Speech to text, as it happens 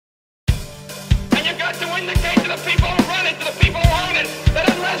got to indicate to the people who run it, to the people who own it, that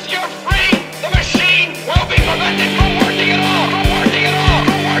unless you're free, the machine will be prevented from working at all, from working at all,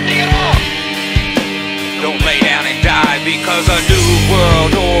 from working at all. Don't lay down and die because a new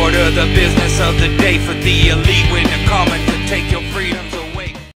world order, the business of the day for the elite when they're coming to take your freedoms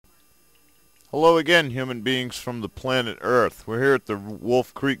away. Hello again, human beings from the planet Earth. We're here at the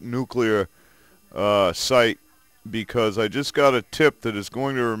Wolf Creek nuclear site because I just got a tip that is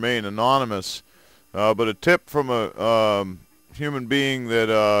going to remain anonymous, but a tip from a human being that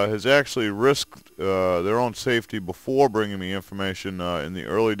has actually risked their own safety before bringing me information in the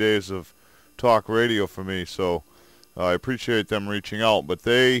early days of talk radio for me, so I appreciate them reaching out. But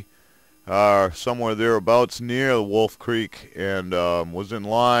they are somewhere thereabouts near Wolf Creek and was in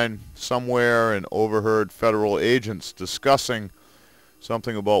line somewhere and overheard federal agents discussing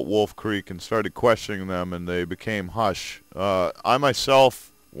something about Wolf Creek and started questioning them, and they became hush. I myself,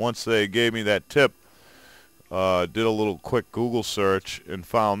 once they gave me that tip, did a little quick Google search and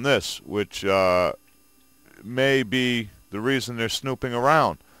found this, which may be the reason they're snooping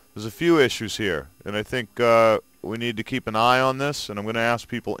around. There's a few issues here, and I think we need to keep an eye on this, and I'm going to ask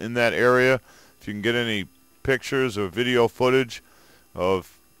people in that area if you can get any pictures or video footage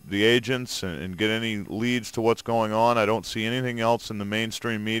of the agents and get any leads to what's going on. I don't see anything else in the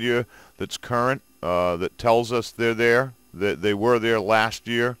mainstream media that's current that tells us they're there, that they were there last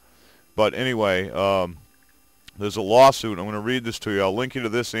year. But anyway, there's a lawsuit. I'm going to read this to you. I'll link you to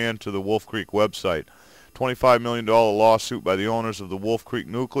this and to the Wolf Creek website. $25 million lawsuit by the owners of the Wolf Creek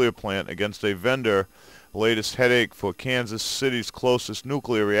nuclear plant against a vendor. Latest headache for Kansas City's closest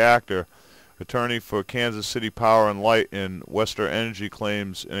nuclear reactor. Attorney for Kansas City Power and Light and Western Energy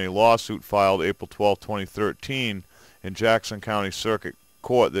claims in a lawsuit filed April 12, 2013 in Jackson County Circuit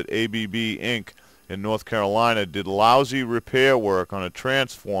Court that ABB Inc. in North Carolina did lousy repair work on a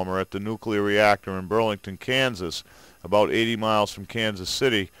transformer at the nuclear reactor in Burlington, Kansas, about 80 miles from Kansas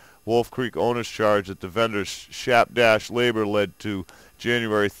City. Wolf Creek owners charged that the vendor's slapdash labor led to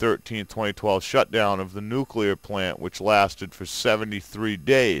January 13, 2012 shutdown of the nuclear plant, which lasted for 73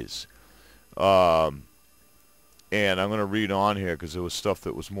 days. And I'm going to read on here because there was stuff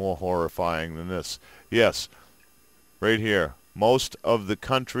that was more horrifying than this. Yes, right here. Most of the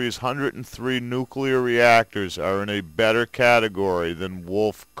country's 103 nuclear reactors are in a better category than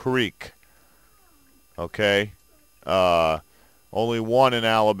Wolf Creek. Okay? Only one in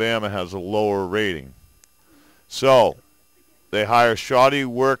Alabama has a lower rating. So, they hire shoddy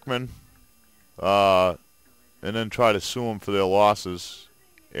workmen and then try to sue them for their losses.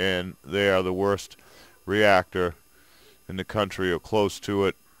 And they are the worst reactor in the country or close to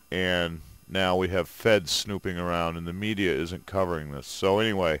it. And now we have feds snooping around and the media isn't covering this. So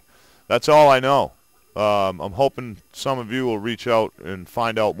anyway, that's all I know. I'm hoping some of you will reach out and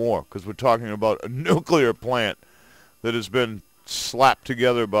find out more, because we're talking about a nuclear plant that has been slapped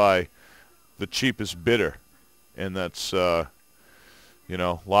together by the cheapest bidder. And that's, you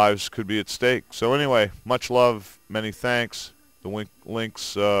know, lives could be at stake. So anyway, much love, many thanks. The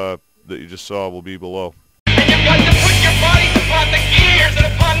links that you just saw will be below. And you've got to put your body upon the gears and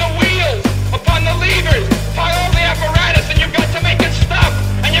upon the wheels, upon the levers, upon all the apparatus, and you've got to make it stop.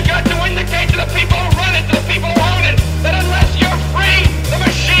 And you've got to indicate to the people who